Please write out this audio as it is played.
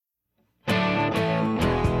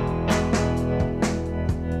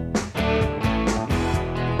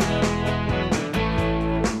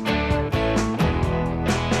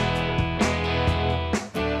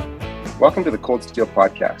Welcome to the Cold Steel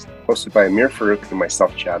Podcast, hosted by Amir Farouk and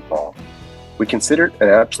myself, Chad Ball. We consider it an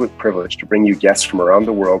absolute privilege to bring you guests from around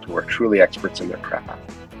the world who are truly experts in their craft.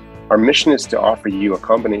 Our mission is to offer you a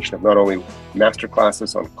combination of not only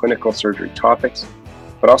masterclasses on clinical surgery topics,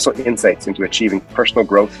 but also insights into achieving personal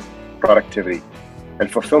growth, productivity,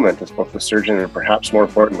 and fulfillment as both a surgeon and perhaps more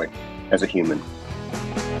importantly, as a human.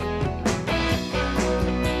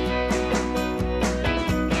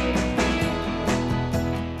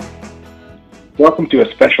 Welcome to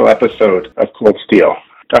a special episode of Cold Steel.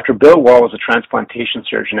 Dr. Bill Wall was a transplantation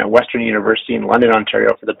surgeon at Western University in London,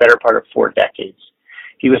 Ontario for the better part of 4 decades.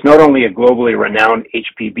 He was not only a globally renowned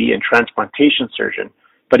HPB and transplantation surgeon,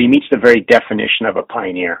 but he meets the very definition of a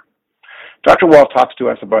pioneer. Dr. Wall talks to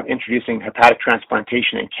us about introducing hepatic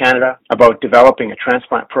transplantation in Canada, about developing a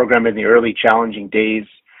transplant program in the early challenging days,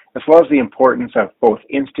 as well as the importance of both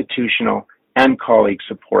institutional and colleague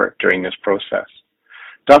support during this process.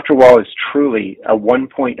 Dr. Wall is truly a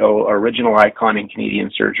 1.0 original icon in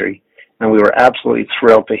Canadian surgery, and we were absolutely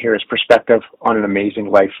thrilled to hear his perspective on an amazing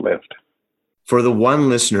life lived. For the one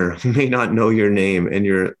listener who may not know your name and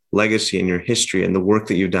your legacy and your history and the work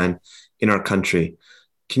that you've done in our country,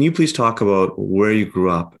 can you please talk about where you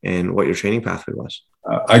grew up and what your training pathway was?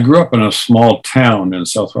 I grew up in a small town in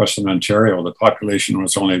southwestern Ontario. The population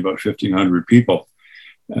was only about 1,500 people.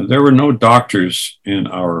 And there were no doctors in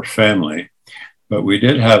our family. But we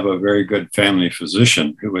did have a very good family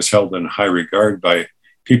physician who was held in high regard by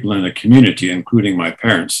people in the community, including my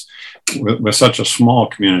parents. With such a small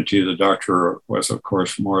community, the doctor was, of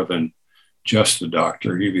course, more than just a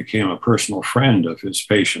doctor. He became a personal friend of his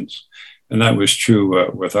patients. And that was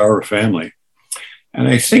true with our family. And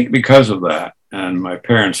I think because of that, and my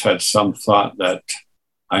parents had some thought that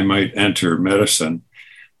I might enter medicine,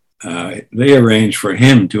 they arranged for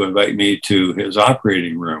him to invite me to his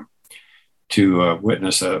operating room to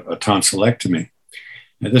witness a tonsillectomy.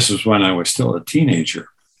 And this was when I was still a teenager.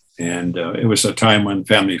 And it was a time when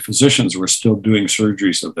family physicians were still doing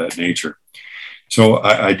surgeries of that nature. So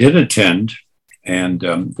I did attend, and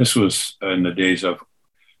this was in the days of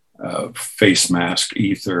face mask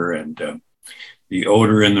ether and the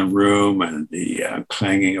odor in the room and the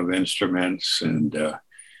clanging of instruments and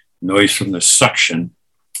noise from the suction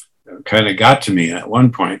kind of got to me. At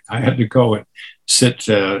one point, I had to go and sit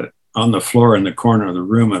on the floor in the corner of the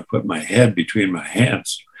room and put my head between my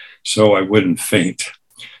hands so I wouldn't faint.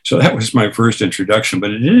 So that was my first introduction,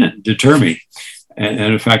 but it didn't deter me. And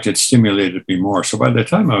in fact, it stimulated me more. So by the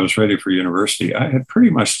time I was ready for university, I had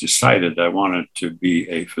pretty much decided I wanted to be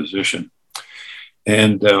a physician.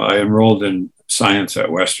 And I enrolled in science at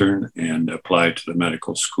Western and applied to the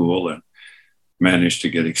medical school and managed to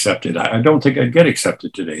get accepted. I don't think I'd get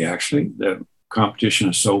accepted today, actually. The competition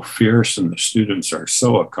is so fierce and the students are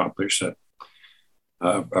so accomplished that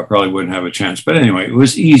I probably wouldn't have a chance. But anyway, it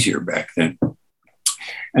was easier back then.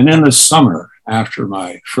 And in the summer, after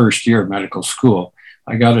my first year of medical school,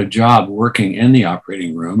 I got a job working in the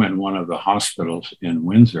operating room in one of the hospitals in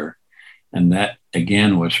Windsor. And that,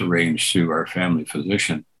 again, was arranged through our family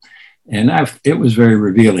physician. And it was very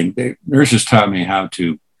revealing. The nurses taught me how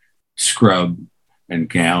to scrub and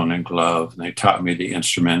gown and glove. And they taught me the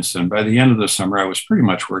instruments. And by the end of the summer, I was pretty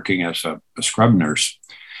much working as a scrub nurse.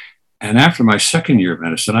 And after my second year of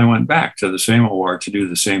medicine, I went back to the same OR to do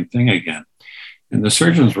the same thing again. And the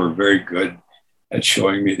surgeons were very good at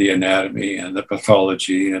showing me the anatomy and the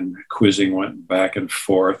pathology, and quizzing went back and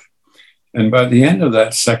forth. And by the end of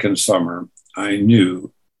that second summer, I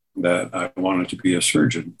knew that I wanted to be a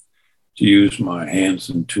surgeon, to use my hands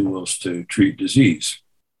and tools to treat disease.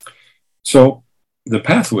 So the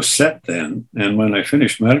path was set then. And when I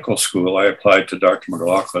finished medical school, I applied to Dr.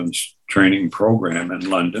 McLaughlin's training program in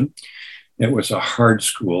London. It was a hard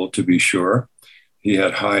school, to be sure. He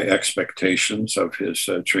had high expectations of his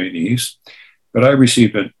trainees, but I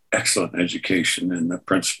received an excellent education in the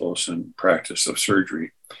principles and practice of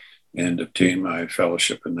surgery and obtained my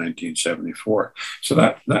fellowship in 1974. So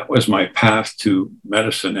that was my path to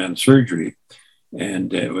medicine and surgery.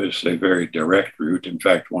 And it was a very direct route. In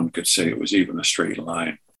fact, one could say it was even a straight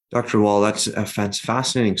line. Dr. Wall, that's a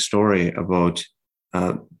fascinating story about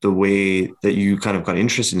the way that you kind of got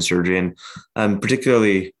interested in surgery, and I'm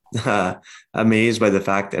particularly amazed by the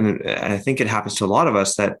fact, and I think it happens to a lot of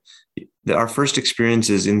us, that our first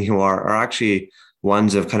experiences in the OR are actually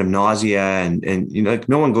ones of kind of nausea and like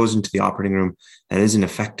no one goes into the operating room and isn't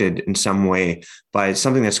affected in some way by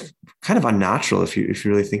something that's kind of unnatural if you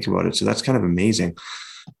really think about it. So that's kind of amazing.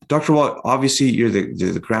 Dr. Wall, obviously you're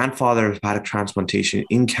the grandfather of hepatic transplantation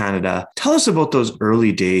in Canada. Tell us about those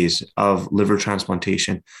early days of liver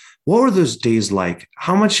transplantation. What were those days like?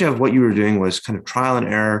 How much of what you were doing was kind of trial and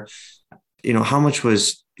error? how much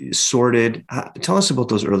was sorted? Tell us about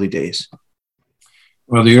those early days.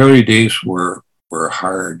 Well, the early days were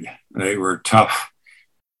hard. They were tough.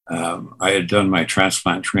 I had done my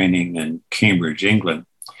transplant training in Cambridge, England.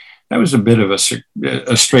 That was a bit of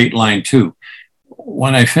a straight line too.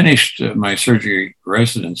 When I finished my surgery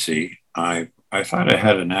residency, I thought I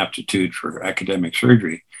had an aptitude for academic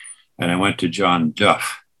surgery, and I went to John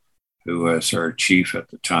Duff, who was our chief at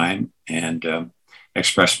the time, and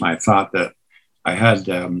expressed my thought that I had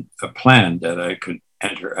a plan that I could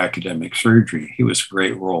enter academic surgery. He was a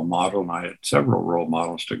great role model, and I had several role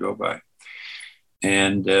models to go by.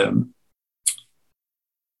 And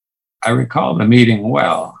I recall the meeting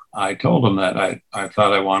well. I told him that I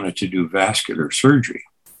thought I wanted to do vascular surgery.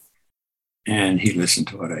 And he listened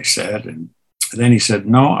to what I said. And then he said,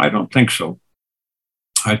 no, I don't think so.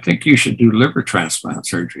 I think you should do liver transplant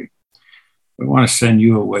surgery. We want to send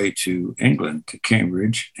you away to England, to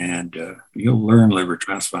Cambridge, and you'll learn liver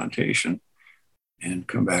transplantation and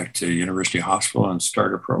come back to University Hospital and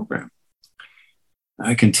start a program.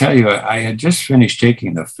 I can tell you, I had just finished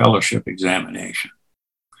taking the fellowship examination,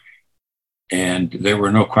 and there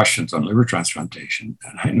were no questions on liver transplantation.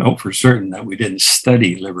 And I know for certain that we didn't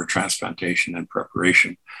study liver transplantation in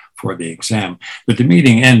preparation for the exam. But the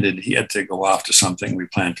meeting ended. He had to go off to something. We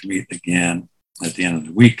planned to meet again at the end of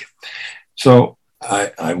the week. So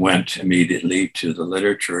I went immediately to the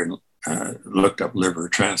literature and looked up liver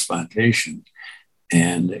transplantation,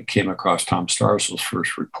 and came across Tom Starzl's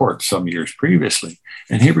first report some years previously.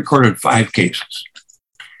 And he recorded 5 cases.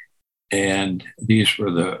 And these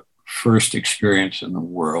were the first experience in the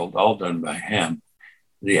world, all done by him.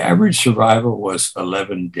 The average survival was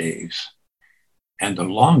 11 days, and the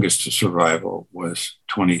longest survival was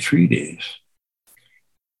 23 days.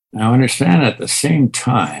 Now, understand at the same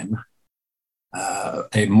time,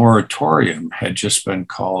 a moratorium had just been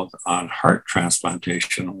called on heart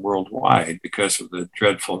transplantation worldwide because of the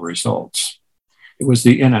dreadful results. It was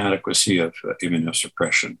the inadequacy of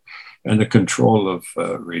immunosuppression and the control of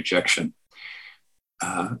rejection.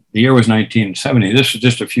 The year was 1970. This was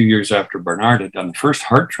just a few years after Bernard had done the first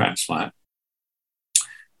heart transplant.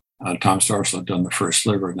 Tom Starzl had done the first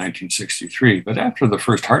liver in 1963. But after the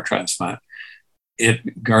first heart transplant,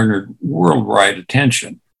 it garnered worldwide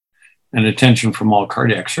attention, and attention from all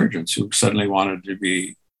cardiac surgeons who suddenly wanted to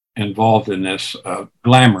be involved in this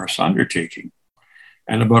glamorous undertaking.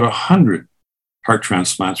 And about 100 heart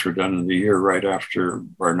transplants were done in the year right after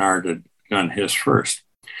Bernard had done his first.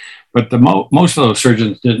 But most of those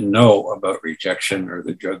surgeons didn't know about rejection or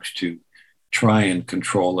the drugs to try and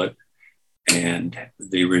control it. And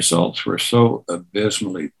the results were so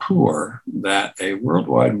abysmally poor that a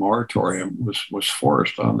worldwide moratorium was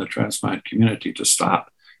forced on the transplant community to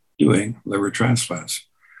stop doing liver transplants.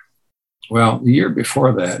 Well, the year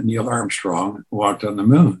before that, Neil Armstrong walked on the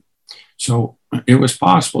moon. So it was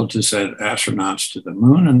possible to send astronauts to the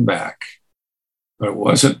moon and back, but it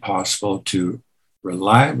wasn't possible to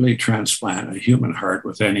reliably transplant a human heart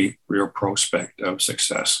with any real prospect of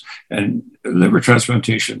success. And liver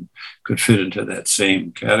transplantation could fit into that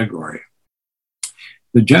same category.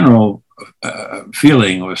 The general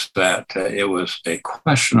feeling was that it was a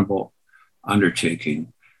questionable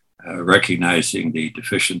undertaking, recognizing the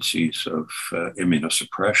deficiencies of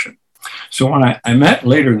immunosuppression. So when I met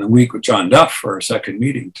later in the week with John Duff for a second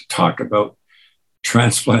meeting to talk about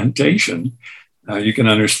transplantation, you can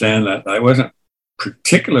understand that I wasn't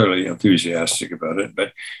particularly enthusiastic about it,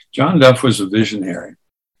 but John Duff was a visionary.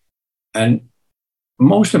 And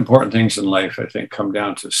most important things in life, I think, come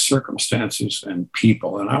down to circumstances and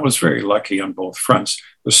people. And I was very lucky on both fronts.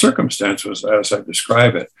 The circumstance was, as I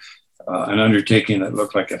describe it, an undertaking that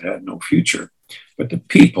looked like it had no future. But the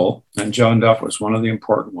people, and John Duff was one of the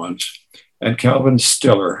important ones, and Calvin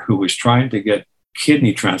Stiller, who was trying to get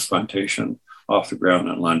kidney transplantation off the ground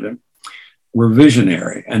in London, were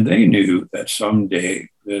visionary. And they knew that someday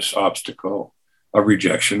this obstacle of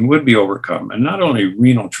rejection would be overcome. And not only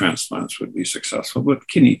renal transplants would be successful, but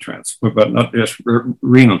kidney transplants, but not just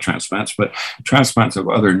renal transplants, but transplants of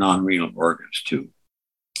other non-renal organs too.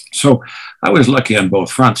 So I was lucky on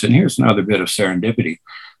both fronts. And here's another bit of serendipity.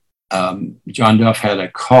 John Duff had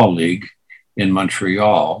a colleague in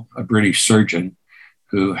Montreal, a British surgeon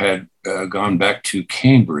who had gone back to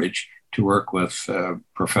Cambridge to work with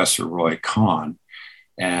Professor Roy Kahn.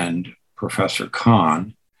 And Professor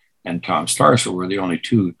Kahn and Tom Starzl were the only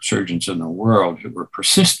 2 surgeons in the world who were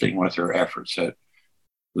persisting with their efforts at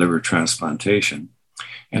liver transplantation.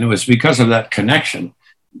 And it was because of that connection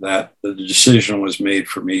that the decision was made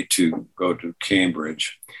for me to go to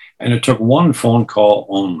Cambridge. And it took one phone call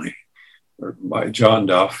only by John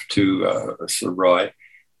Duff to Sir Roy.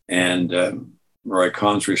 And Roy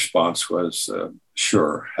Kahn's response was,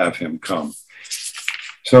 sure, have him come.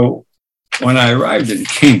 So when I arrived in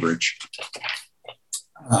Cambridge,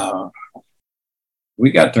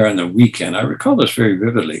 we got there on the weekend. I recall this very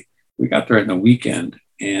vividly. We got there on the weekend,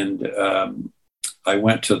 and I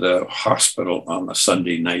went to the hospital on the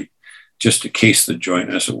Sunday night just to case the joint,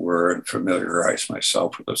 as it were, and familiarize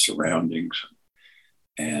myself with the surroundings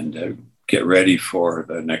and get ready for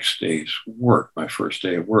the next day's work, my first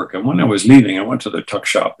day of work. And when I was leaving, I went to the tuck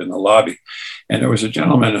shop in the lobby, and there was a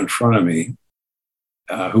gentleman in front of me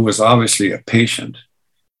who was obviously a patient,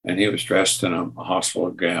 and he was dressed in a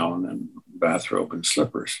hospital gown and bathrobe and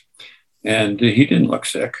slippers. And he didn't look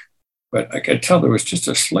sick, but I could tell there was just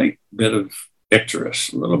a slight bit of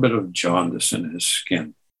icterus, a little bit of jaundice in his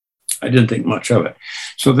skin. I didn't think much of it.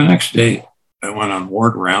 So the next day, I went on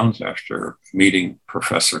ward rounds after meeting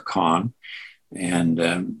Professor Kahn.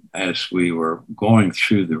 And as we were going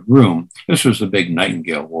through the room, this was the big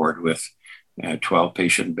Nightingale ward with 12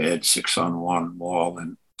 patient beds, 6 on one wall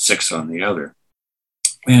and 6 on the other.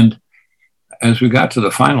 And as we got to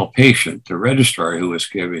the final patient, the registrar who was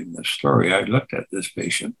giving the story, I looked at this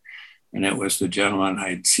patient, and it was the gentleman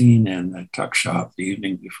I'd seen in the tuck shop the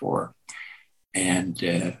evening before. And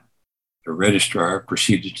the registrar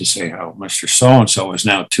proceeded to say how Mr. So-and-so is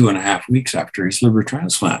now 2.5 weeks after his liver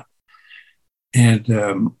transplant.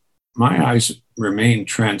 And my eyes remained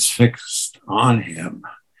transfixed on him.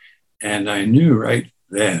 And I knew right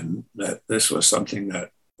then that this was something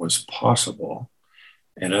that was possible.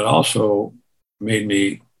 And it also made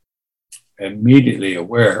me immediately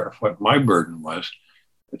aware of what my burden was,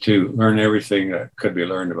 to learn everything that could be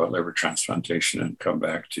learned about liver transplantation and come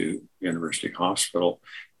back to University Hospital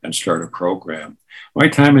and start a program. My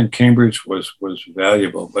time in Cambridge was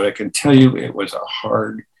valuable, but I can tell you it was a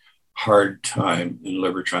hard time in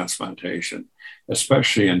liver transplantation,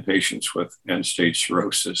 especially in patients with end-stage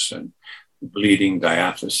cirrhosis and bleeding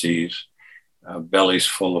diatheses, bellies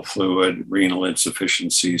full of fluid, renal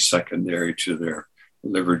insufficiency secondary to their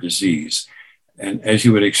liver disease. And as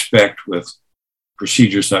you would expect with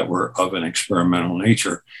procedures that were of an experimental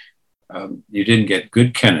nature, you didn't get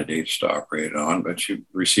good candidates to operate on, but you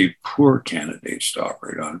received poor candidates to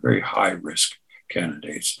operate on, very high risk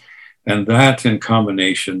candidates. And that, in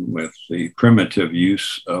combination with the primitive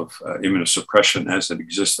use of immunosuppression as it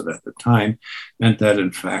existed at the time, meant that,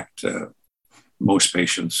 in fact, most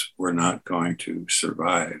patients were not going to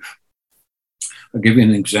survive. I'll give you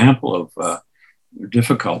an example of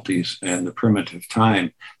difficulties and the primitive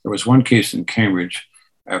time. There was one case in Cambridge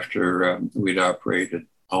after we'd operated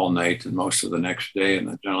all night and most of the next day, and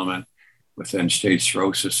the gentleman with end-stage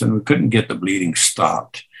cirrhosis, and we couldn't get the bleeding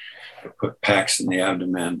stopped. We put packs in the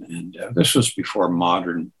abdomen, and this was before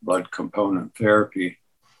modern blood component therapy.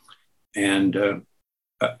 And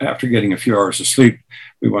after getting a few hours of sleep,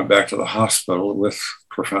 we went back to the hospital with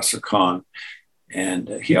Professor Kahn, and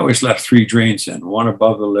he always left 3 drains in, one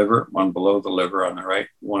above the liver, one below the liver on the right,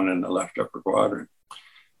 one in the left upper quadrant.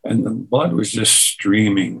 And the blood was just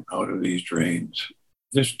streaming out of these drains,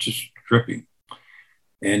 just dripping.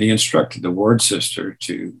 And he instructed the ward sister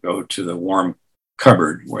to go to the warm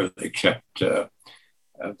cupboard where they kept the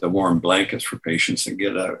warm blankets for patients and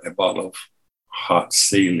get a bottle of hot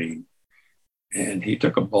saline. And he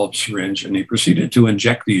took a bulb syringe and he proceeded to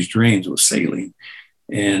inject these drains with saline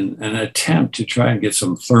in an attempt to try and get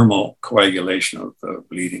some thermal coagulation of the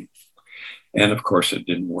bleeding. And of course, it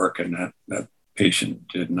didn't work, and that patient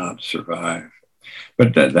did not survive.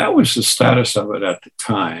 But that was the status of it at the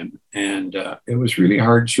time. And it was really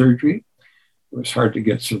hard surgery. It was hard to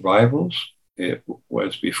get survivals. It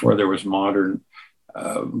was before there was modern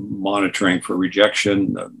monitoring for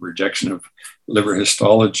rejection. The rejection of liver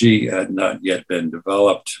histology had not yet been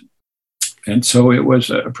developed. And so it was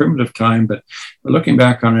a primitive time, but looking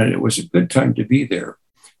back on it, it was a good time to be there,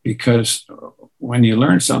 because when you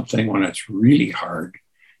learn something, when it's really hard,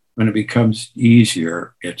 when it becomes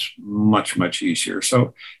easier, it's much, much easier.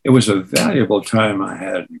 So it was a valuable time I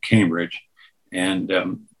had in Cambridge, and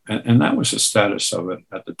that was the status of it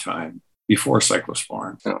at the time, before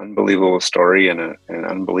cyclosporin. An unbelievable story and an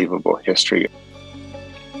unbelievable history.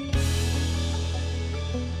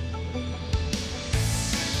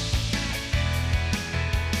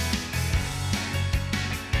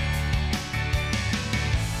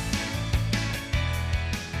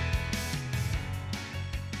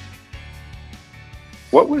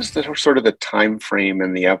 What was the sort of the time frame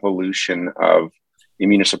and the evolution of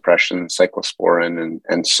immunosuppression, cyclosporin,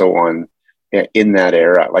 and so on in that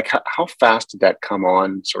era? Like how fast did that come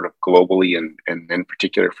on sort of globally and in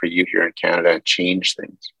particular for you here in Canada and change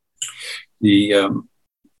things?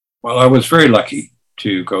 Well, I was very lucky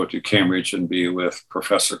to go to Cambridge and be with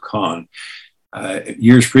Professor Kahn.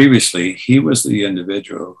 Years previously, he was the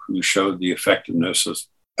individual who showed the effectiveness of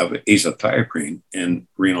azathioprine in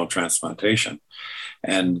renal transplantation.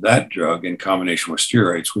 And that drug, in combination with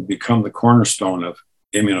steroids, would become the cornerstone of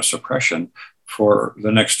immunosuppression for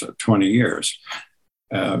the next 20 years.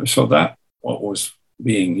 So that what was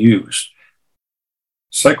being used.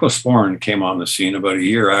 Cyclosporin came on the scene about a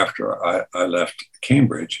year after I left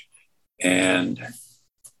Cambridge, and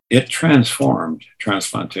it transformed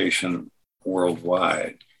transplantation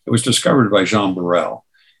worldwide. It was discovered by Jean Burrell,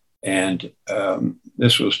 and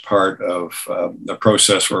this was part of the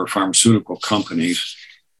process where pharmaceutical companies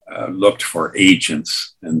looked for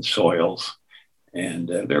agents in soils, and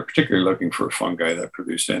they're particularly looking for fungi that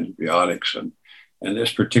produced antibiotics. And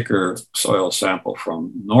this particular soil sample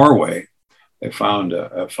from Norway, they found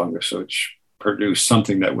a fungus which produced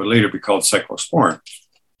something that would later be called cyclosporin.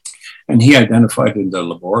 And he identified in the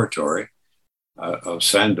laboratory of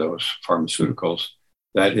Sandoz Pharmaceuticals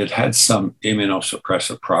that it had some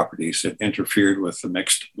immunosuppressive properties. It interfered with the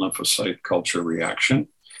mixed lymphocyte culture reaction,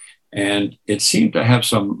 and it seemed to have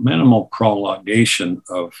some minimal prolongation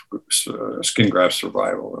of skin graft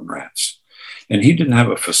survival in rats. And he didn't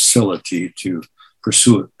have a facility to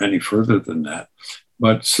pursue it any further than that.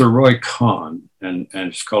 But Sir Roy Kahn and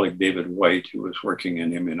his colleague David White, who was working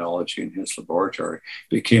in immunology in his laboratory,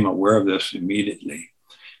 became aware of this immediately.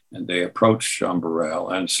 And they approached Jean Burrell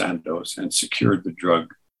and Sandoz and secured the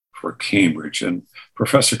drug for Cambridge. And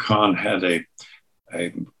Professor Kahn had a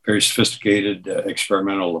very sophisticated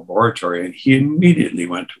experimental laboratory, and he immediately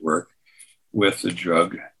went to work with the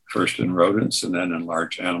drug, first in rodents and then in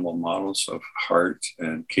large animal models of heart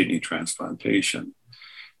and kidney transplantation.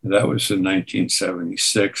 And that was in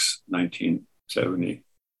 1976,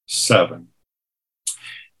 1977.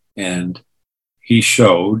 And he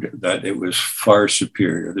showed that it was far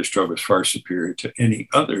superior, this drug was far superior to any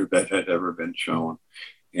other that had ever been shown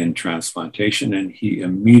in transplantation. And he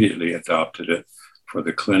immediately adopted it for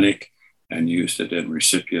the clinic and used it in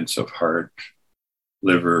recipients of heart,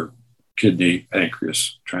 liver, kidney,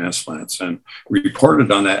 pancreas transplants, and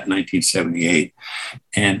reported on that in 1978.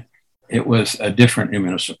 And it was a different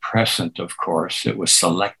immunosuppressant, of course. It was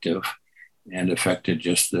selective and affected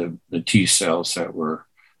just the T cells that were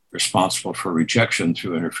responsible for rejection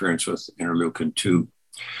through interference with interleukin-2.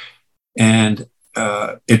 And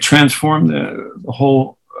it transformed the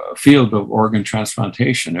whole field of organ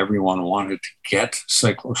transplantation. Everyone wanted to get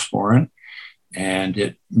cyclosporin, and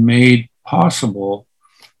it made possible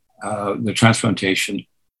the transplantation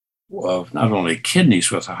of not only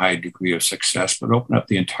kidneys with a high degree of success, but open up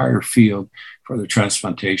the entire field for the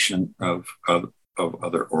transplantation of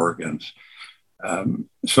other organs.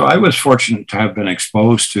 So I was fortunate to have been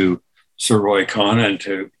exposed to Sir Roy Kahn and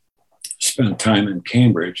to spend time in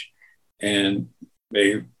Cambridge. And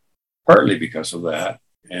partly because of that,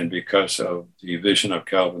 and because of the vision of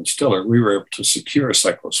Calvin Stiller, we were able to secure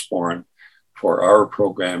cyclosporin for our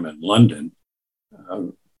program in London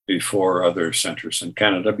before other centers in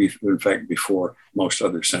Canada, in fact, before most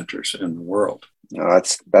other centers in the world. Oh,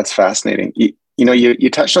 that's fascinating. You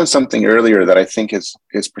touched on something earlier that I think is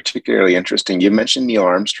particularly interesting. You mentioned Neil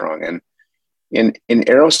Armstrong, and in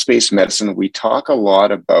aerospace medicine, we talk a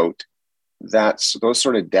lot about those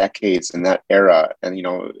sort of decades in that era, and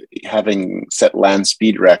having set land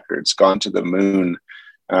speed records, gone to the moon,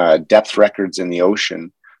 depth records in the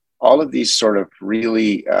ocean, all of these sort of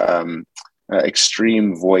really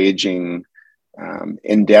extreme voyaging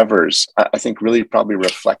endeavors, I think really probably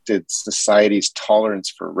reflected society's tolerance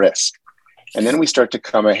for risk. And then we start to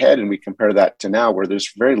come ahead and we compare that to now, where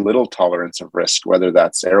there's very little tolerance of risk, whether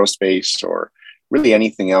that's aerospace or really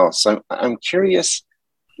anything else. I'm curious,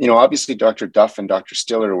 obviously Dr. Duff and Dr.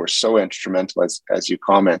 Stiller were so instrumental, as you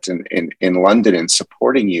comment, in London in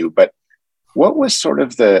supporting you, but what was sort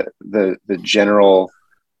of the general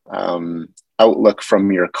outlook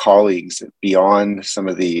from your colleagues beyond some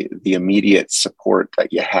of the immediate support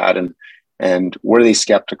that you had, and were they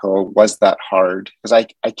skeptical? Was that hard? Because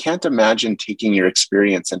I can't imagine taking your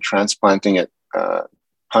experience and transplanting it,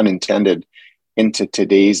 pun intended, into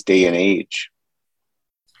today's day and age.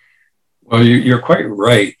 Well, you're quite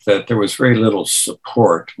right that there was very little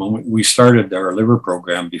support when we started our liver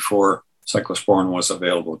program before cyclosporin was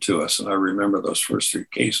available to us. And I remember those first 3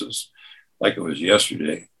 cases like it was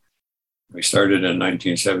yesterday. We started in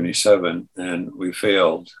 1977 and we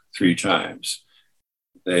failed 3 times.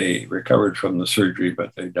 They recovered from the surgery,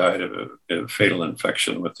 but they died of a fatal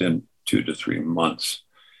infection within 2 to 3 months.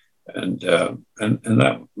 And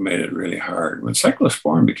that made it really hard. When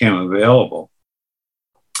cyclosporin became available,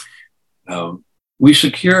 we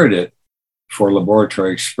secured it for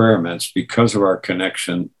laboratory experiments because of our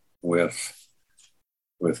connection with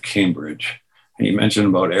Cambridge. And you mentioned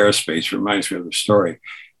about aerospace, reminds me of the story.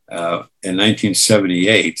 In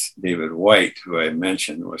 1978, David White, who I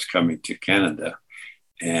mentioned, was coming to Canada,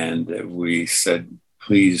 and we said,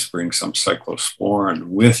 please bring some cyclosporin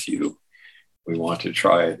with you. We want to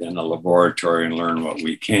try it in a laboratory and learn what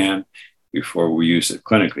we can before we use it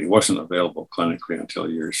clinically. It wasn't available clinically until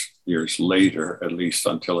years later, at least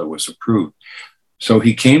until it was approved. So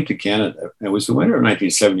he came to Canada. It was the winter of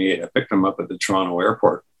 1978. I picked him up at the Toronto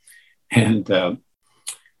airport. And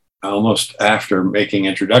almost after making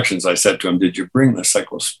introductions, I said to him, did you bring the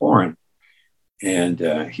cyclosporin?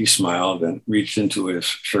 And he smiled and reached into his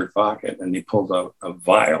shirt pocket and he pulled out a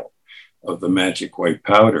vial of the magic white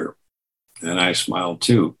powder. And I smiled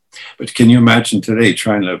too. But can you imagine today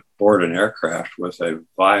trying to board an aircraft with a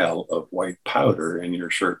vial of white powder in your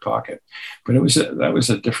shirt pocket? But that was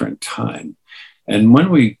a different time. And when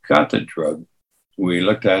we got the drug, we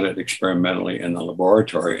looked at it experimentally in the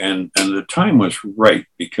laboratory. And the time was right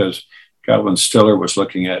because Calvin Stiller was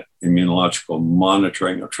looking at immunological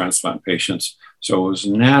monitoring of transplant patients. So it was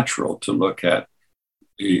natural to look at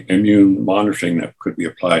the immune monitoring that could be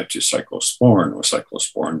applied to cyclosporin or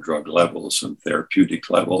cyclosporin drug levels and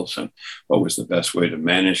therapeutic levels, and what was the best way to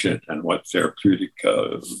manage it and what therapeutic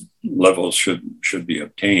levels should be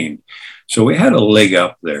obtained. So we had a leg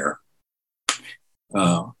up there.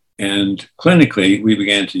 And clinically, we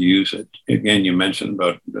began to use it. Again, you mentioned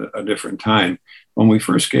about a different time. When we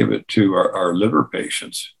first gave it to our liver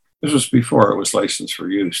patients, this was before it was licensed for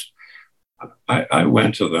use. I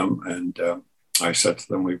went to them and I said to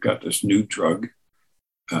them, we've got this new drug.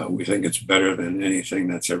 We think it's better than anything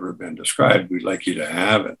that's ever been described. We'd like you to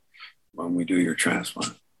have it when we do your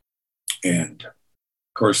transplant. And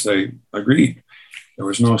of course, they agreed. There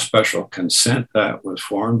was no special consent that was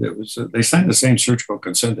formed. It was they signed the same surgical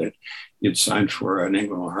consent that you'd signed for an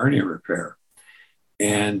inguinal hernia repair.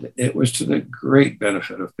 And it was to the great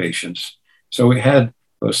benefit of patients. So we had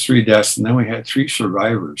those 3 deaths, and then we had 3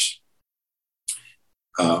 survivors,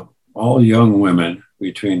 all young women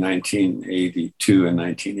between 1982 and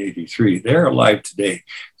 1983. They're alive today.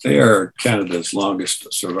 They are Canada's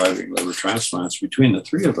longest surviving liver transplants. Between the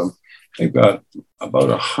 3 of them, they've got about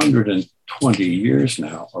 120 years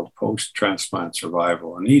now of post-transplant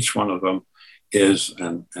survival, and each one of them is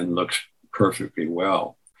and looks perfectly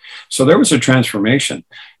well. So there was a transformation.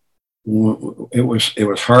 It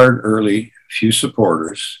was hard early, few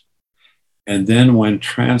supporters, and then when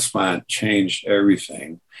transplant changed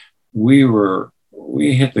everything, we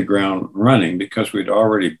hit the ground running because we'd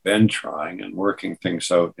already been trying and working things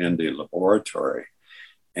out in the laboratory,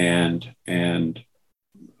 and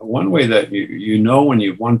one way that you know when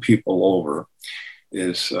you've won people over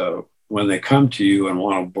is when they come to you and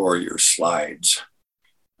want to borrow your slides.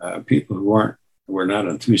 People who were not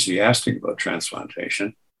enthusiastic about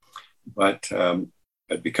transplantation, but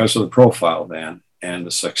because of the profile then and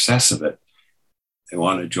the success of it, they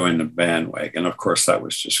want to join the bandwagon. Of course, that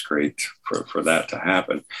was just great for that to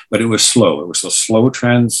happen. But it was slow. It was a slow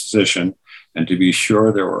transition. And to be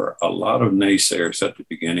sure, there were a lot of naysayers at the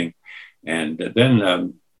beginning. And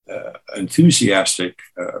then enthusiastic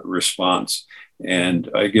response. And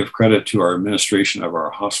I give credit to our administration of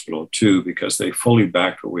our hospital too, because they fully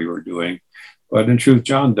backed what we were doing. But in truth,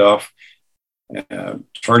 John Duff,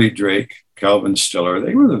 Charlie Drake, Calvin Stiller,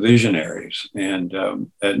 they were the visionaries, and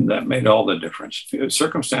that made all the difference.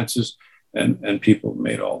 Circumstances and people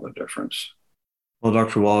made all the difference. Well,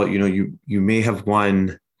 Dr. Wall, you may have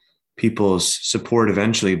won people's support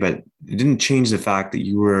eventually, but it didn't change the fact that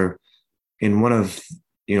you were in one of,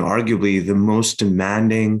 arguably the most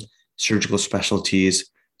demanding surgical specialties,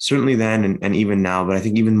 certainly then and even now, but I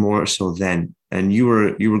think even more so then. And you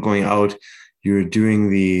were going out, you were doing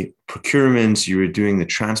the procurements, you were doing the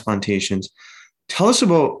transplantations. Tell us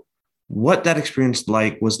about what that experience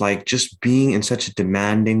was like, just being in such a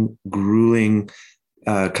demanding, grueling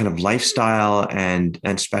kind of lifestyle and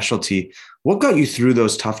specialty. What got you through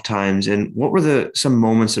those tough times, and what were some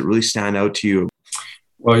moments that really stand out to you?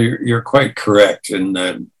 Well, you're quite correct. In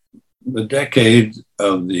the decade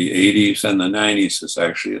of the 80s and the 90s is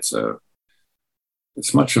actually,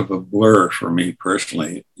 it's much of a blur for me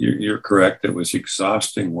personally. You're correct. It was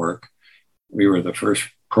exhausting work. We were the first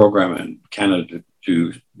program in Canada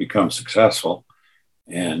to become successful,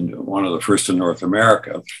 and one of the first in North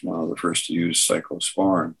America, one of the first to use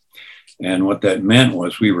cyclosporin. And what that meant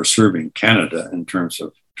was we were serving Canada in terms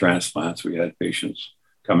of transplants. We had patients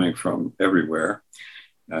coming from everywhere.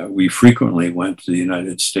 We frequently went to the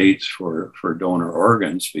United States for donor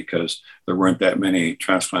organs because there weren't that many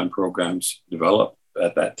transplant programs developed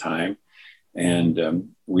at that time. And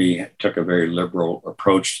we took a very liberal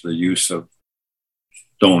approach to the use of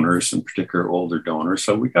donors, in particular older donors.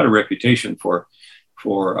 So we got a reputation for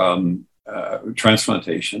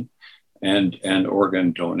transplantation and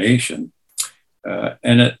organ donation.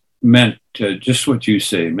 And it meant just what you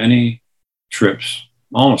say, many trips,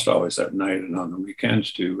 almost always at night and on the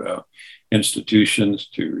weekends, to institutions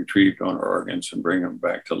to retrieve donor organs and bring them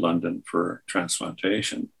back to London for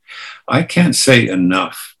transplantation. I can't say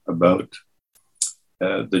enough about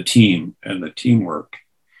the team and the teamwork.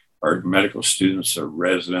 Our medical students, our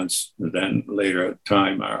residents, then later at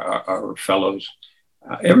time, our fellows,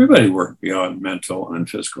 everybody worked beyond mental and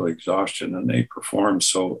physical exhaustion, and they performed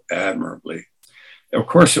so admirably. Of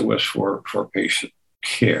course, it was for patient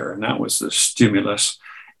care, and that was the stimulus,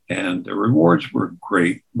 and the rewards were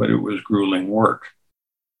great, but it was grueling work.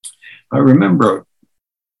 I remember a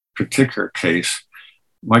particular case,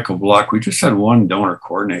 Michael Block. We just had one donor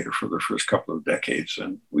coordinator for the first couple of decades,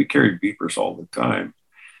 and we carried beepers all the time.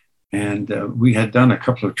 And we had done a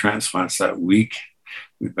couple of transplants that week.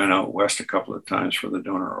 We'd been out west a couple of times for the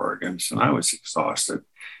donor organs, and I was exhausted.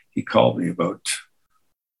 He called me about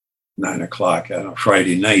 9 o'clock on a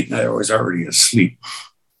Friday night, and I was already asleep,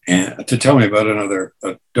 and to tell me about another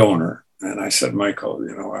donor. And I said, Michael,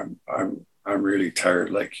 you know, I'm really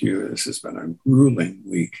tired like you. This has been a grueling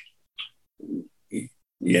week.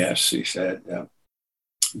 Yes, he said,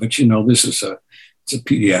 but you know, it's a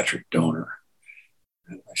pediatric donor.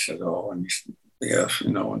 And I said, oh, and he said, yes,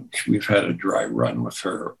 you know, and we've had a dry run with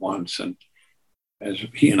her once. And as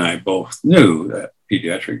he and I both knew that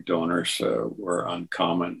pediatric donors were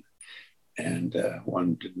uncommon, and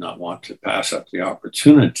one did not want to pass up the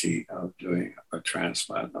opportunity of doing a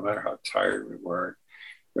transplant, no matter how tired we were.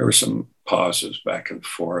 There were some pauses back and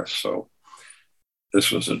forth. So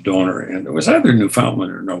this was a donor, and it was either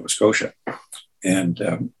Newfoundland or Nova Scotia.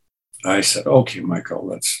 And I said, okay, Michael,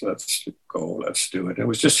 let's go, let's do it. It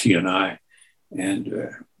was just he and I.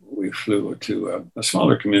 And we flew to a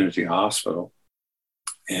smaller community hospital.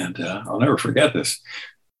 And I'll never forget this.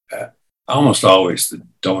 Almost always the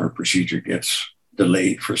donor procedure gets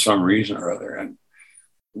delayed for some reason or other. And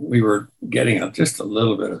we were getting just a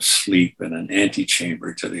little bit of sleep in an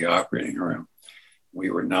antechamber to the operating room. We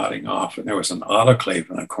were nodding off, and there was an autoclave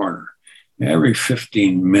in the corner. Every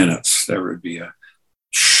 15 minutes, there would be a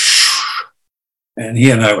and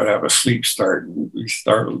he and I would have a sleep start, and we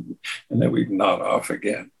startled, and then we'd nod off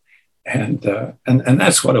again. And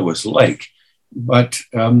that's what it was like. But,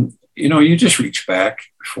 you know, you just reach back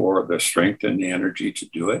for the strength and the energy to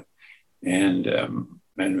do it. And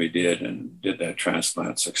we did that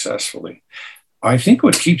transplant successfully. I think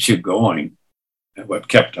what keeps you going, and what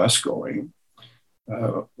kept us going,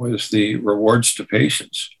 was the rewards to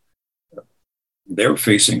patients. They were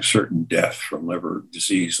facing certain death from liver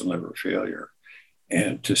disease and liver failure.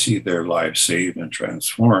 And to see their lives saved and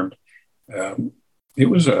transformed, it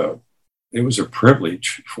was a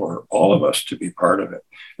privilege for all of us to be part of it.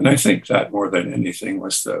 And I think that more than anything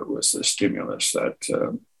was the stimulus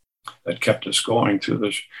that kept us going through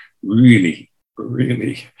those really,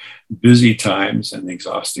 really busy times and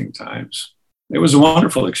exhausting times. It was a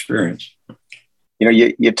wonderful experience. You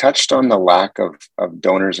know, you touched on the lack of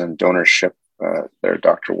donors and donorship there,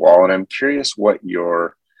 Dr. Wall, and I'm curious what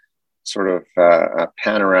your sort of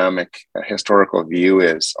panoramic historical view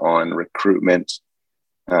is on recruitment,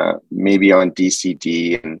 maybe on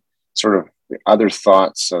DCD, and sort of other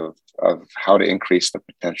thoughts of how to increase the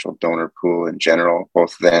potential donor pool in general,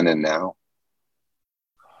 both then and now.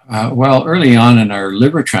 Well, early on in our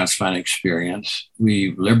liver transplant experience,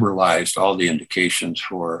 we liberalized all the indications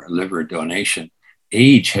for liver donation.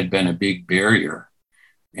 Age had been a big barrier,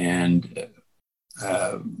 and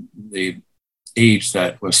the age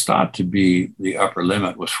that was thought to be the upper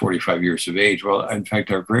limit was 45 years of age. Well, in fact,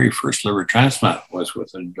 our very first liver transplant was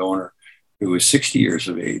with a donor who was 60 years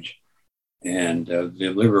of age. And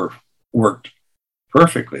the liver worked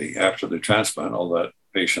perfectly after the transplant, although that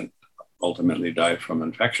patient ultimately died from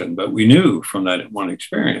infection. But we knew from that one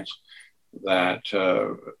experience that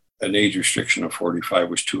an age restriction of 45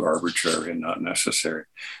 was too arbitrary and not necessary.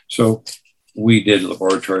 So we did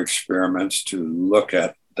laboratory experiments to look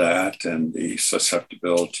at that and the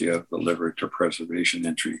susceptibility of the liver to preservation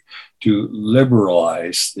entry to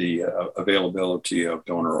liberalize the availability of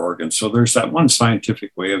donor organs. So there's that one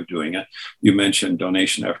scientific way of doing it. You mentioned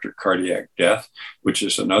donation after cardiac death, which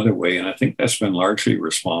is another way. And I think that's been largely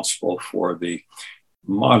responsible for the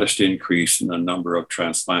modest increase in the number of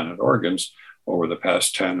transplanted organs over the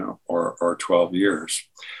past 10 or 12 years.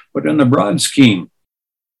 But in the broad scheme,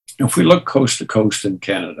 if we look coast to coast in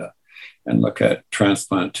Canada, and look at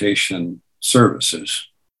transplantation services,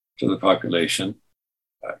 to the population.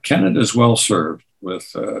 Canada is well served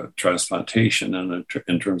with transplantation and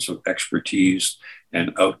in terms of expertise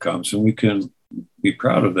and outcomes, and we can be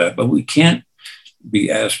proud of that, but we can't be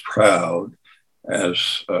as proud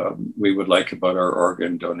as we would like about our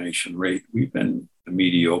organ donation rate. We've been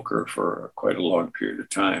mediocre for quite a long period of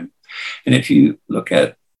time. And if you look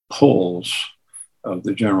at polls of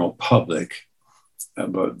the general public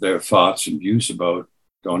about their thoughts and views about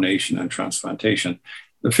donation and transplantation,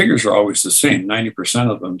 the figures are always the same. 90%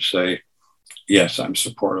 of them say, yes, I'm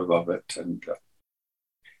supportive of it. And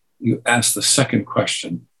you ask the second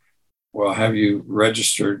question, well, have you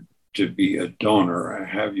registered to be a donor?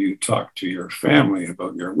 Have you talked to your family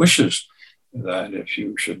about your wishes that if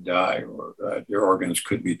you should die or that your organs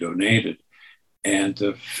could be donated? And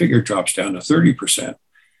the figure drops down to 30%.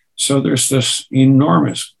 So there's this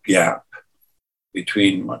enormous gap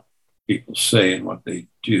between what people say and what they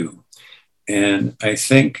do. And I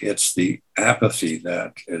think it's the apathy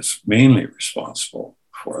that is mainly responsible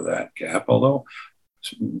for that gap, although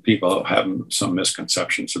people have some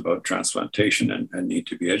misconceptions about transplantation and need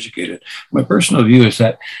to be educated. My personal view is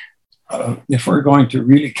that if we're going to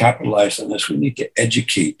really capitalize on this, we need to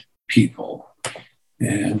educate people.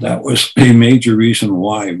 And that was a major reason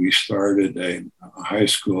why we started a high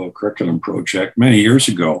school curriculum project many years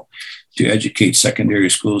ago to educate secondary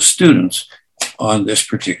school students on this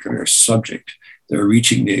particular subject. They're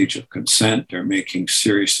reaching the age of consent. They're making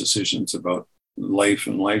serious decisions about life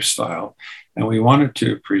and lifestyle. And we wanted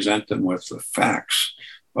to present them with the facts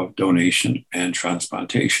of donation and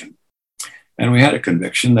transplantation. And we had a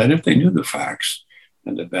conviction that if they knew the facts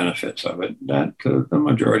and the benefits of it, that the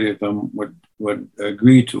majority of them would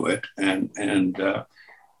agree to it, and the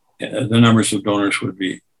numbers of donors would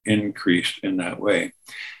be increased in that way.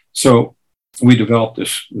 So we developed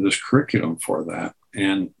this curriculum for that,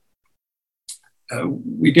 and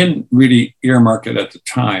we didn't really earmark it at the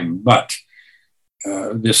time, but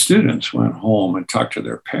the students went home and talked to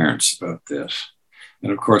their parents about this.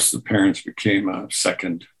 And of course, the parents became a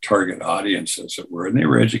second target audience, as it were, and they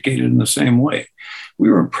were educated in the same way. We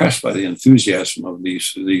were impressed by the enthusiasm of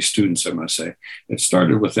these students, I must say. It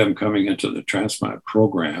started with them coming into the transplant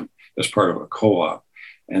program as part of a co-op,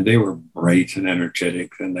 and they were bright and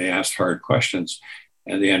energetic, and they asked hard questions,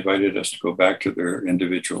 and they invited us to go back to their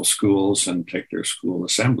individual schools and take their school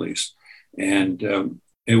assemblies. And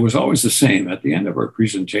it was always the same. At the end of our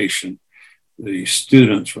presentation, the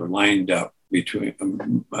students were lined up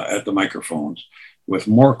at the microphones with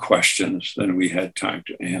more questions than we had time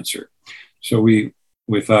to answer. So we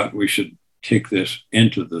thought we should take this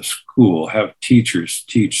into the school, have teachers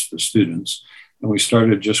teach the students. And we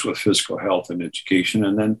started just with physical health and education.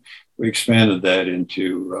 And then we expanded that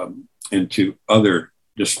into other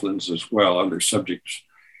disciplines as well, other subjects,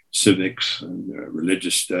 civics and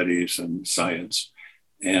religious studies and science,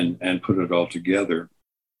 and put it all together.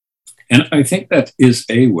 And I think that is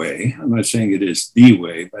a way. I'm not saying it is the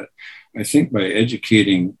way, but I think by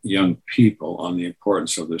educating young people on the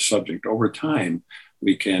importance of this subject over time,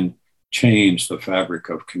 we can change the fabric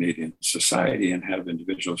of Canadian society and have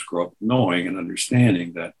individuals grow up knowing and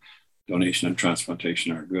understanding that donation and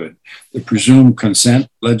transplantation are good. The presumed consent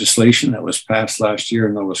legislation that was passed last year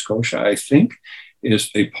in Nova Scotia, I think, is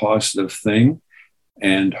a positive thing.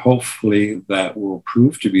 And hopefully that will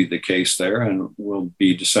prove to be the case there and will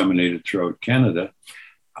be disseminated throughout Canada.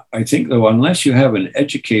 I think, though, unless you have an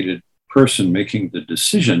educated person making the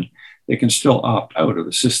decision, they can still opt out of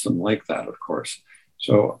a system like that, of course.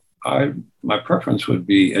 So my preference would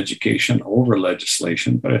be education over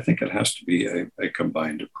legislation, but I think it has to be a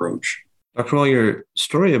combined approach. Dr. Wall, your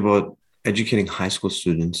story about educating high school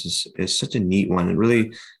students is such a neat one. It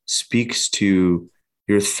really speaks to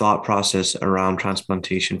your thought process around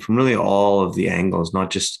transplantation from really all of the angles, not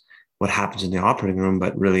just what happens in the operating room,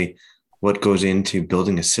 but really what goes into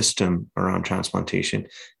building a system around transplantation.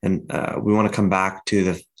 And we want to come back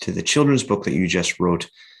to the children's book that you just wrote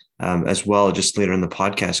as well, just later in the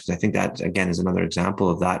podcast, because I think that, again, is another example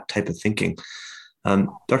of that type of thinking.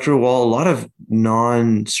 Dr. Wall, a lot of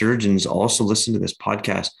non-surgeons also listen to this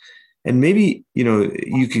podcast. And maybe,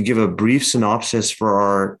 you could give a brief synopsis for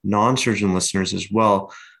our non-surgeon listeners as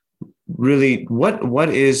well. Really, what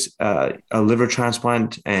is a liver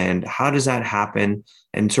transplant and how does that happen?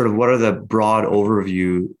 And sort of what are the broad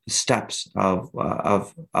overview steps of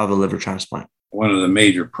a liver transplant? One of the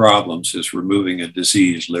major problems is removing a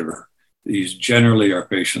diseased liver. These generally are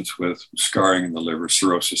patients with scarring in the liver,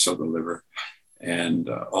 cirrhosis of the liver, and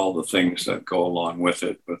all the things that go along with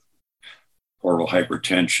it, with portal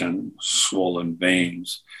hypertension, swollen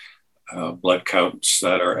veins, blood counts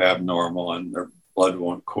that are abnormal and their blood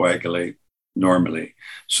won't coagulate, normally.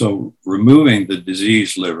 So removing the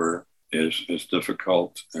diseased liver is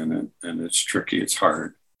difficult, and it's tricky, it's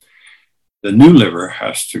hard. The new liver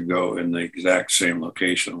has to go in the exact same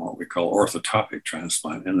location, what we call orthotopic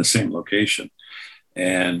transplant, in the same location.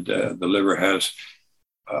 And the liver has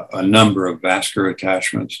a number of vascular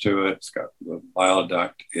attachments to it. It's got the bile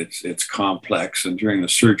duct. It's complex. And during the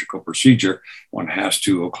surgical procedure, one has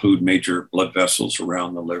to occlude major blood vessels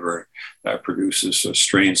around the liver. That produces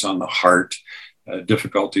strains on the heart,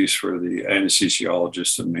 difficulties for the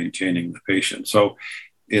anesthesiologist in maintaining the patient. So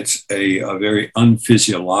it's a very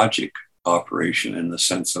unphysiologic operation in the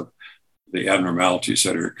sense of the abnormalities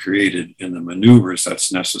that are created in the maneuvers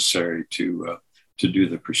that's necessary to do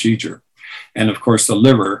the procedure. And of course, the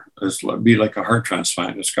liver is be like a heart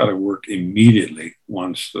transplant. It's got to work immediately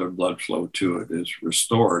once the blood flow to it is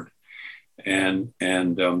restored. And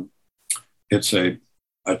it's a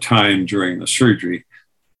time during the surgery.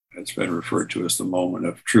 It's been referred to as the moment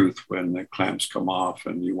of truth, when the clamps come off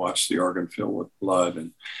and you watch the organ fill with blood,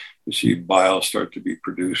 and you see bile start to be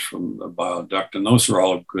produced from the bile duct, and those are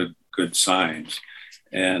all good signs.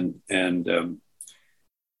 And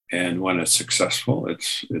when it's successful,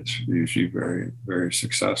 it's usually very, very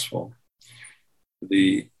successful.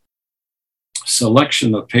 The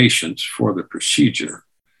selection of patients for the procedure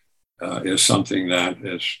is something that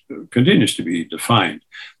continues to be defined.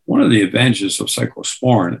 One of the advantages of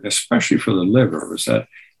cyclosporin, especially for the liver, is that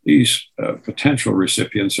these potential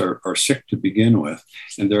recipients are sick to begin with,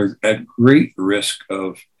 and they're at great risk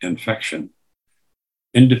of infection,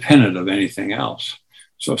 independent of anything else.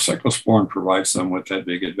 So cyclosporin provides them with that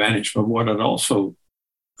big advantage. But what it also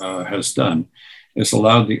has done is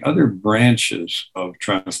allowed the other branches of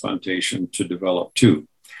transplantation to develop too.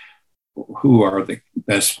 Who are the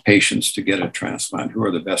best patients to get a transplant? Who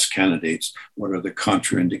are the best candidates? What are the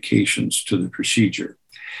contraindications to the procedure?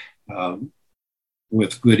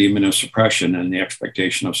 With good immunosuppression and the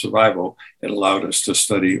expectation of survival, it allowed us to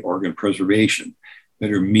study organ preservation,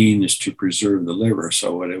 better means to preserve the liver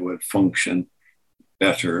so that it would function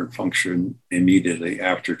better, function immediately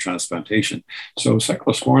after transplantation. So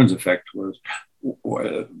cyclosporin's effect was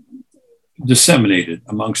disseminated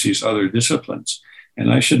amongst these other disciplines.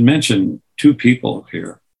 And I should mention two people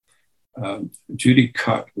here. Judy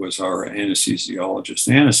Cutt was our anesthesiologist.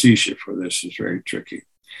 The anesthesia for this is very tricky.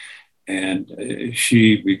 And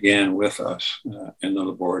she began with us in the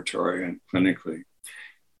laboratory and clinically.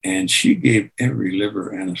 And she gave every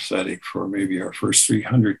liver anesthetic for maybe our first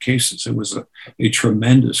 300 cases. It was a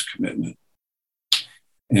tremendous commitment.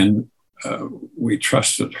 And we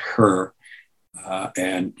trusted her.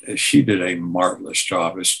 And she did a marvelous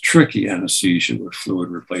job. It's tricky anesthesia with fluid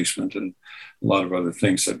replacement and a lot of other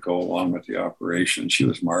things that go along with the operation. She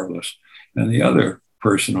was marvelous. And the other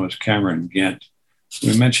person was Cameron Gent.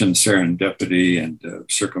 We mentioned serendipity and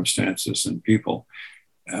circumstances and people.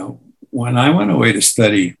 When I went away to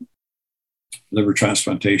study liver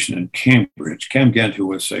transplantation in Cambridge, Cam Gent, who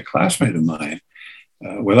was a classmate of mine,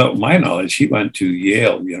 without my knowledge, he went to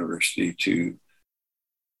Yale University to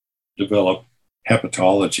develop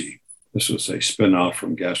hepatology. This was a spin-off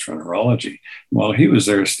from gastroenterology. While he was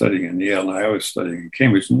there studying in Yale and I was studying in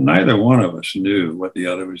Cambridge, neither one of us knew what the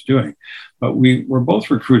other was doing. But we were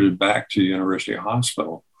both recruited back to University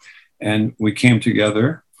Hospital, and we came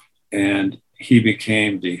together, and he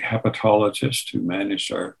became the hepatologist who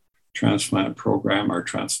managed our transplant program, our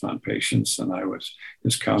transplant patients, and I was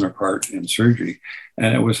his counterpart in surgery.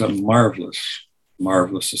 And it was a marvelous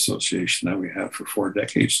association that we had for 4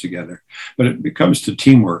 decades together. But it becomes to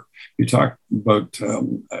teamwork. You talk about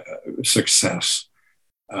success,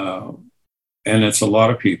 and it's a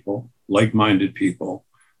lot of people, like-minded people,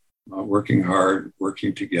 working hard,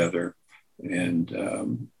 working together, and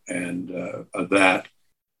that,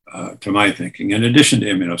 to my thinking, in addition to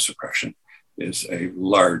immunosuppression, is a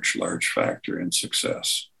large factor in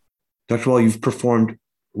success. Dr. Wall, you've performed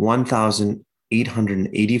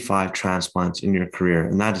 1,885 transplants in your career,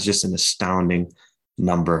 and that is just an astounding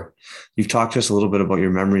number. You've talked to us a little bit about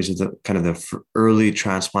your memories of the kind of the early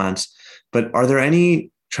transplants, but are there any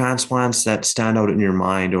transplants that stand out in your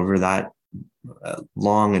mind over that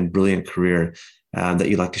long and brilliant career that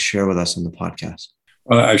you'd like to share with us on the podcast?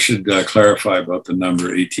 Well, I should clarify about the number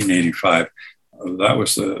 1885. That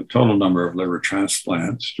was the total number of liver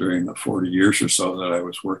transplants during the 40 years or so that I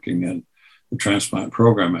was working in the transplant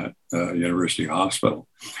program at University Hospital.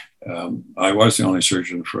 I was the only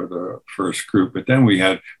surgeon for the first group, but then we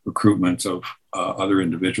had recruitment of other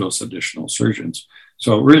individuals, additional surgeons.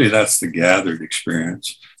 So really that's the gathered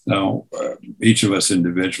experience. Now, each of us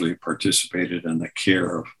individually participated in the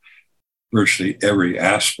care of virtually every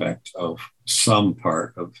aspect of some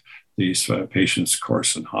part of these patients'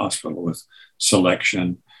 course in hospital with selection,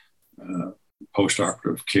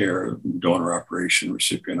 post-operative care, donor operation,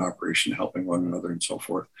 recipient operation, helping one another, and so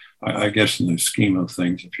forth. I guess in the scheme of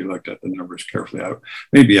things, if you looked at the numbers carefully,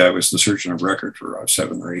 maybe I was the surgeon of record for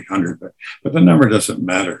 700 or 800, but the number doesn't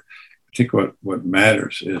matter. I think what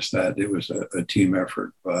matters is that it was a team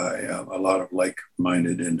effort by a lot of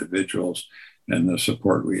like-minded individuals and the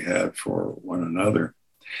support we had for one another.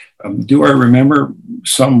 Do I remember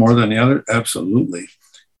some more than the other? Absolutely.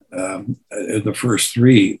 The first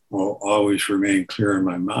three will always remain clear in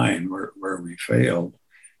my mind where we failed.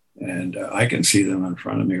 And I can see them in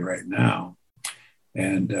front of me right now.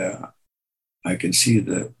 And I can see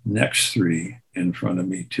the next three in front of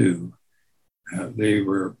me too. They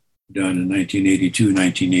were done in 1982,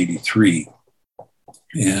 1983.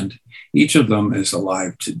 And each of them is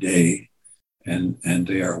alive today. And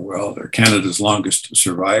they are they're Canada's longest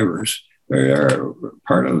survivors. They are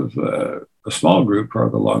part of a small group, are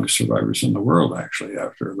the longest survivors in the world, actually,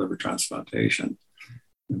 after liver transplantation.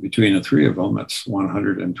 And between the three of them, it's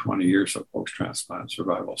 120 years of post-transplant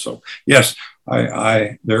survival. So yes,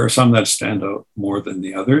 there are some that stand out more than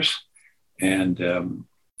the others. And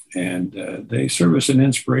they serve as an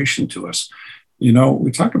inspiration to us. You know,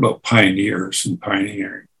 we talk about pioneers and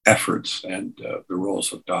pioneering efforts and the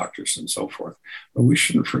roles of doctors and so forth, but we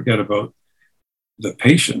shouldn't forget about the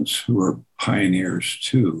patients who are pioneers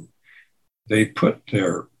too. They put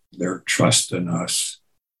their trust in us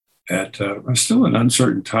at still an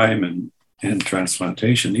uncertain time in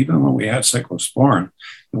transplantation, even when we had cyclosporin,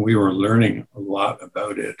 and we were learning a lot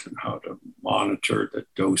about it and how to monitor the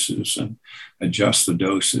doses and adjust the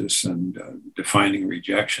doses and defining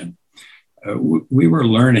rejection. We were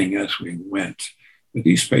learning as we went, but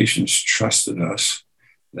these patients trusted us.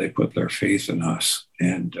 They put their faith in us,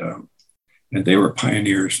 and they were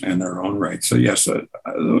pioneers in their own right. So yes,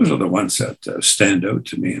 those are the ones that stand out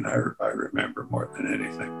to me, and I remember more than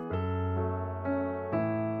anything.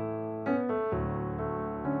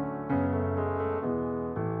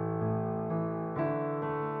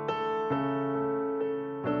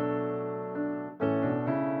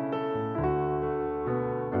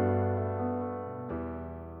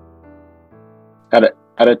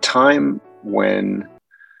 At a time when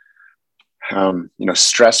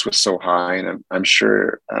stress was so high, and I'm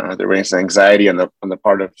sure there was anxiety on the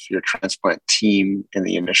part of your transplant team in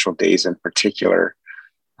the initial days in particular.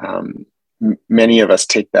 Many of us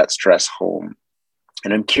take that stress home,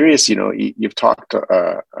 and I'm curious. You've talked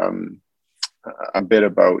a bit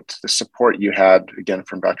about the support you had, again,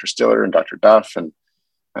 from Dr. Stiller and Dr. Duff and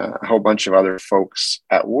a whole bunch of other folks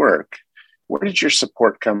at work. Where did your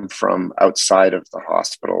support come from outside of the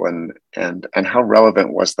hospital, and how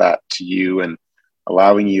relevant was that to you and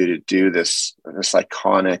allowing you to do this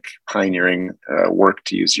iconic pioneering work,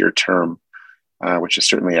 to use your term, which is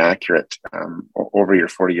certainly accurate, over your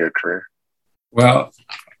 40-year career? Well,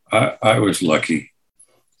 I was lucky.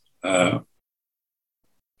 A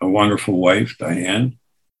wonderful wife, Diane,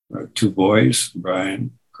 2 boys,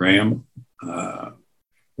 Brian, Graham.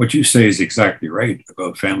 What you say is exactly right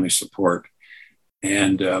about family support.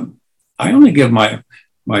 And I only give my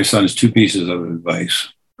sons 2 pieces of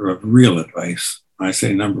advice, or of real advice. I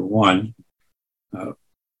say, number 1,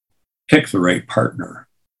 pick the right partner,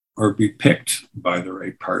 or be picked by the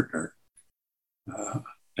right partner.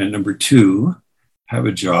 And number 2, have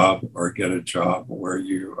a job or get a job where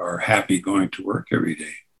you are happy going to work every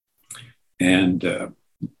day. And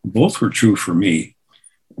both were true for me.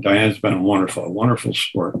 Diane's been a wonderful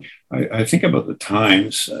sport. I think about the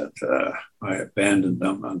times that I abandoned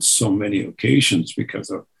them on so many occasions because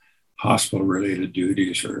of hospital-related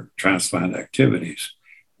duties or transplant activities,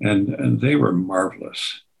 and they were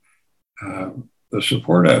marvelous. The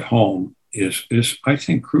support at home is I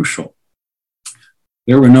think, crucial.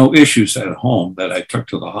 There were no issues at home that I took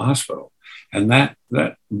to the hospital, and that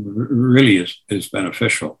really is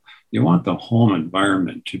beneficial. You want the home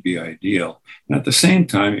environment to be ideal. And at the same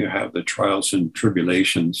time, you have the trials and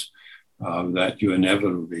tribulations that you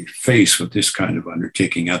inevitably face with this kind of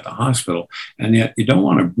undertaking at the hospital. And yet you don't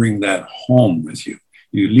want to bring that home with you.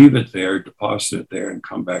 You leave it there, deposit it there, and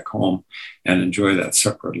come back home and enjoy that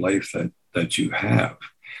separate life that you have.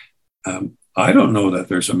 I don't know that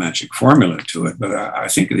there's a magic formula to it, but I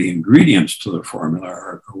think the ingredients to the formula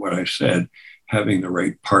are what I said: having the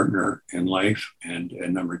right partner in life, and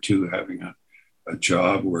number 2, having a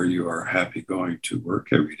job where you are happy going to work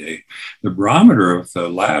every day. The barometer of the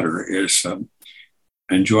latter is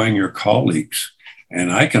enjoying your colleagues.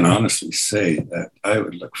 And I can honestly say that I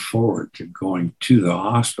would look forward to going to the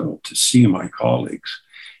hospital to see my colleagues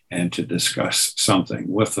and to discuss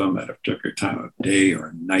something with them at a particular time of day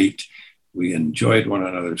or night. We enjoyed one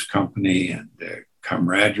another's company and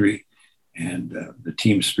camaraderie and the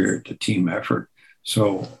team spirit, the team effort.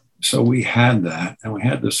 So we had that, and we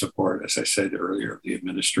had the support, as I said earlier, of the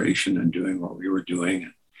administration and doing what we were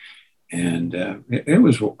doing. And it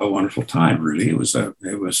was a wonderful time, really. It was a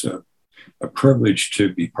privilege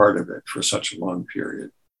to be part of it for such a long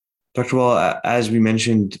period. Dr. Wall, as we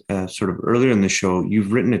mentioned sort of earlier in the show,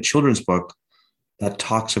 you've written a children's book that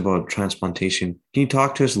talks about transplantation. Can you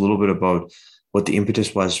talk to us a little bit about what the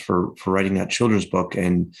impetus was for writing that children's book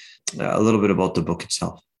and a little bit about the book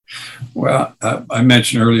itself? Well, I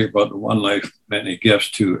mentioned earlier about the One Life, Many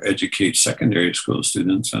Gifts to educate secondary school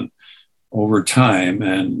students. And over time,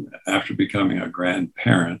 and after becoming a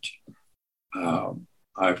grandparent,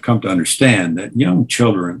 I've come to understand that young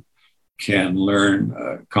children can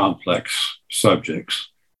learn complex subjects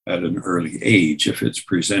at an early age if it's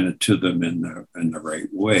presented to them in the right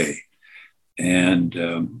way.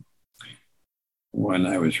 And when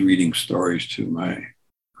I was reading stories to my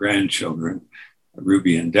grandchildren,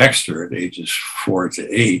 Ruby and Dexter, at ages 4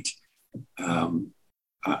 to 8,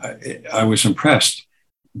 I was impressed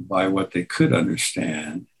by what they could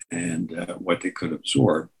understand and what they could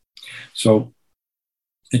absorb. So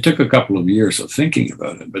it took a couple of years of thinking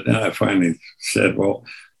about it, but then I finally said, well,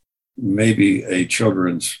 maybe a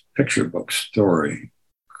children's picture book story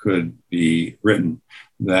could be written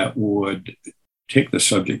that would take the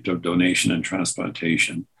subject of donation and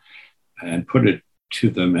transplantation and put it to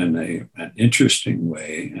them in an interesting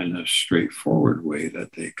way and a straightforward way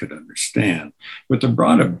that they could understand, with the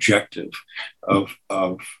broad objective of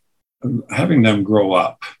having them grow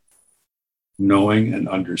up knowing and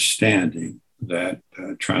understanding that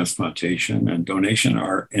transplantation and donation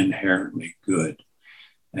are inherently good.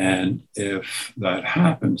 And if that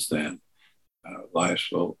happens, then lives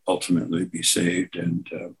will ultimately be saved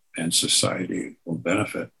and society will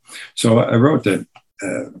benefit. So I wrote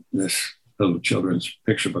this little children's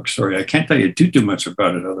picture book story. I can't tell you too much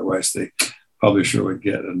about it, otherwise the publisher would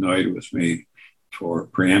get annoyed with me for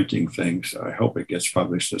preempting things. I hope it gets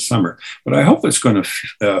published this summer, but I hope it's going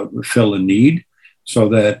to fill a need so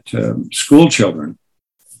that school children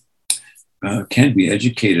can be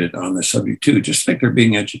educated on the subject too, just like they're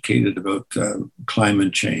being educated about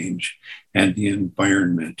climate change and the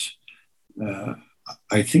environment.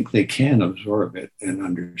 I think they can absorb it and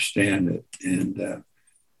understand it,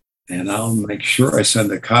 and I'll make sure I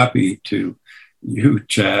send a copy to you,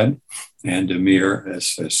 Chad, and Amir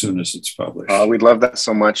as soon as it's published. We'd love that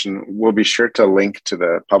so much, and we'll be sure to link to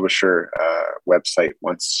the publisher website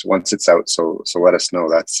once it's out. So let us know.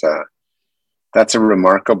 That's a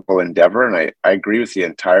remarkable endeavor, and I agree with you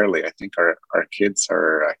entirely. I think our kids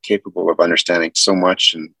are capable of understanding so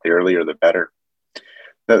much, and the earlier the better.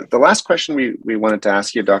 The last question we wanted to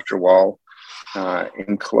ask you, Dr. Wall,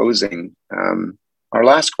 in closing, our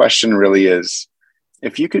last question really is,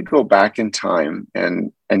 if you could go back in time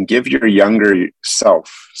and give your younger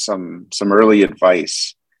self some early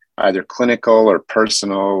advice, either clinical or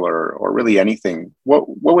personal or really anything, what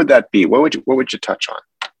would that be? What would you touch on?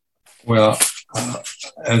 Well,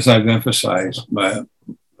 as I've emphasized, the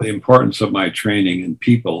importance of my training in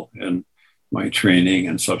people and my training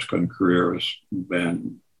and subsequent career has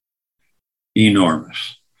been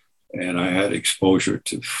enormous. And I had exposure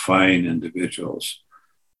to fine individuals.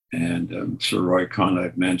 And Sir Roy Kahn,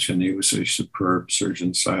 I've mentioned, he was a superb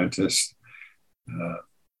surgeon scientist,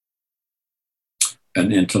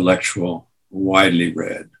 an intellectual, widely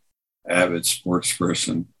read, avid sports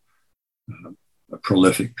person, a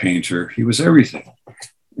prolific painter. He was everything.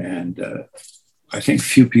 And I think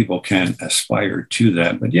few people can aspire to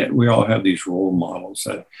that, but yet we all have these role models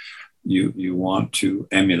that you want to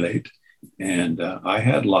emulate. And I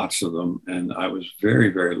had lots of them, and I was very,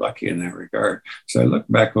 very lucky in that regard. So I look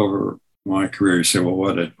back over my career and say, well,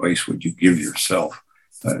 what advice would you give yourself?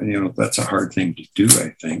 That's a hard thing to do,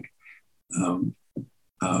 I think.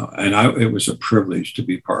 It was a privilege to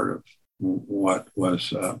be part of what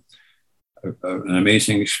was an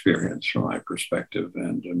amazing experience from my perspective,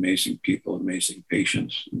 and amazing people, amazing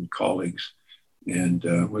patients and colleagues, and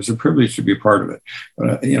it was a privilege to be part of it.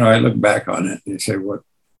 But, I look back on it and say, what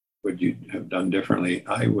would you have done differently?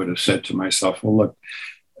 I would have said to myself, well, look,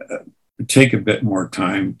 take a bit more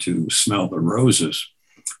time to smell the roses.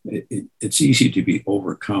 It's easy to be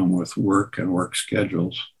overcome with work and work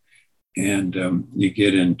schedules. And you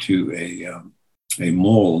get into a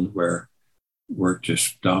mold where work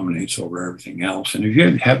just dominates over everything else. And if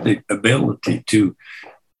you have the ability to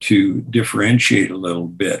differentiate a little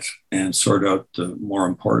bit and sort out the more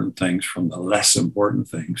important things from the less important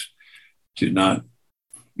things, to not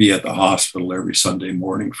be at the hospital every Sunday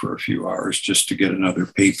morning for a few hours just to get another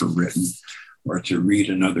paper written, or to read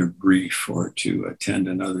another brief, or to attend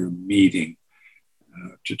another meeting,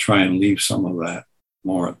 to try and leave some of that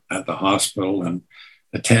more at the hospital and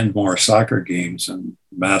attend more soccer games and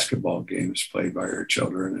basketball games played by our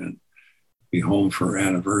children, and be home for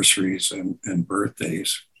anniversaries and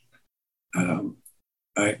birthdays.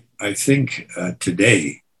 I think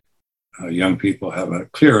today young people have a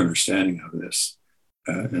clear understanding of this.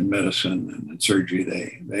 In medicine and in surgery,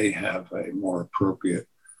 they have a more appropriate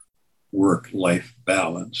work-life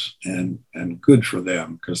balance, and good for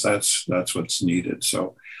them, because that's what's needed.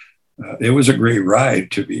 So it was a great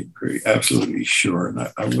ride, to be absolutely sure, and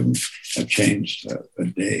I wouldn't have changed a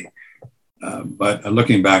day. But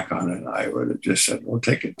looking back on it, I would have just said, well,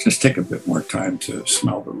 take a bit more time to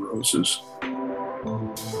smell the roses.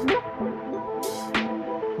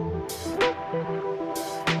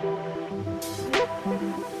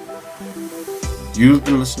 You've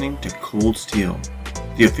been listening to Cold Steel,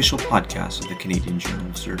 the official podcast of the Canadian Journal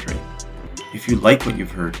of Surgery. If you like what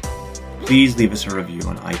you've heard, please leave us a review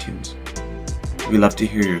on iTunes. We love to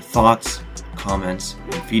hear your thoughts, comments,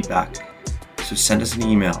 and feedback, so send us an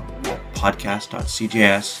email at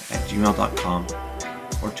podcast.cjs@gmail.com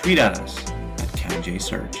or tweet at us at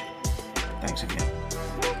CanJSurge. Thanks again.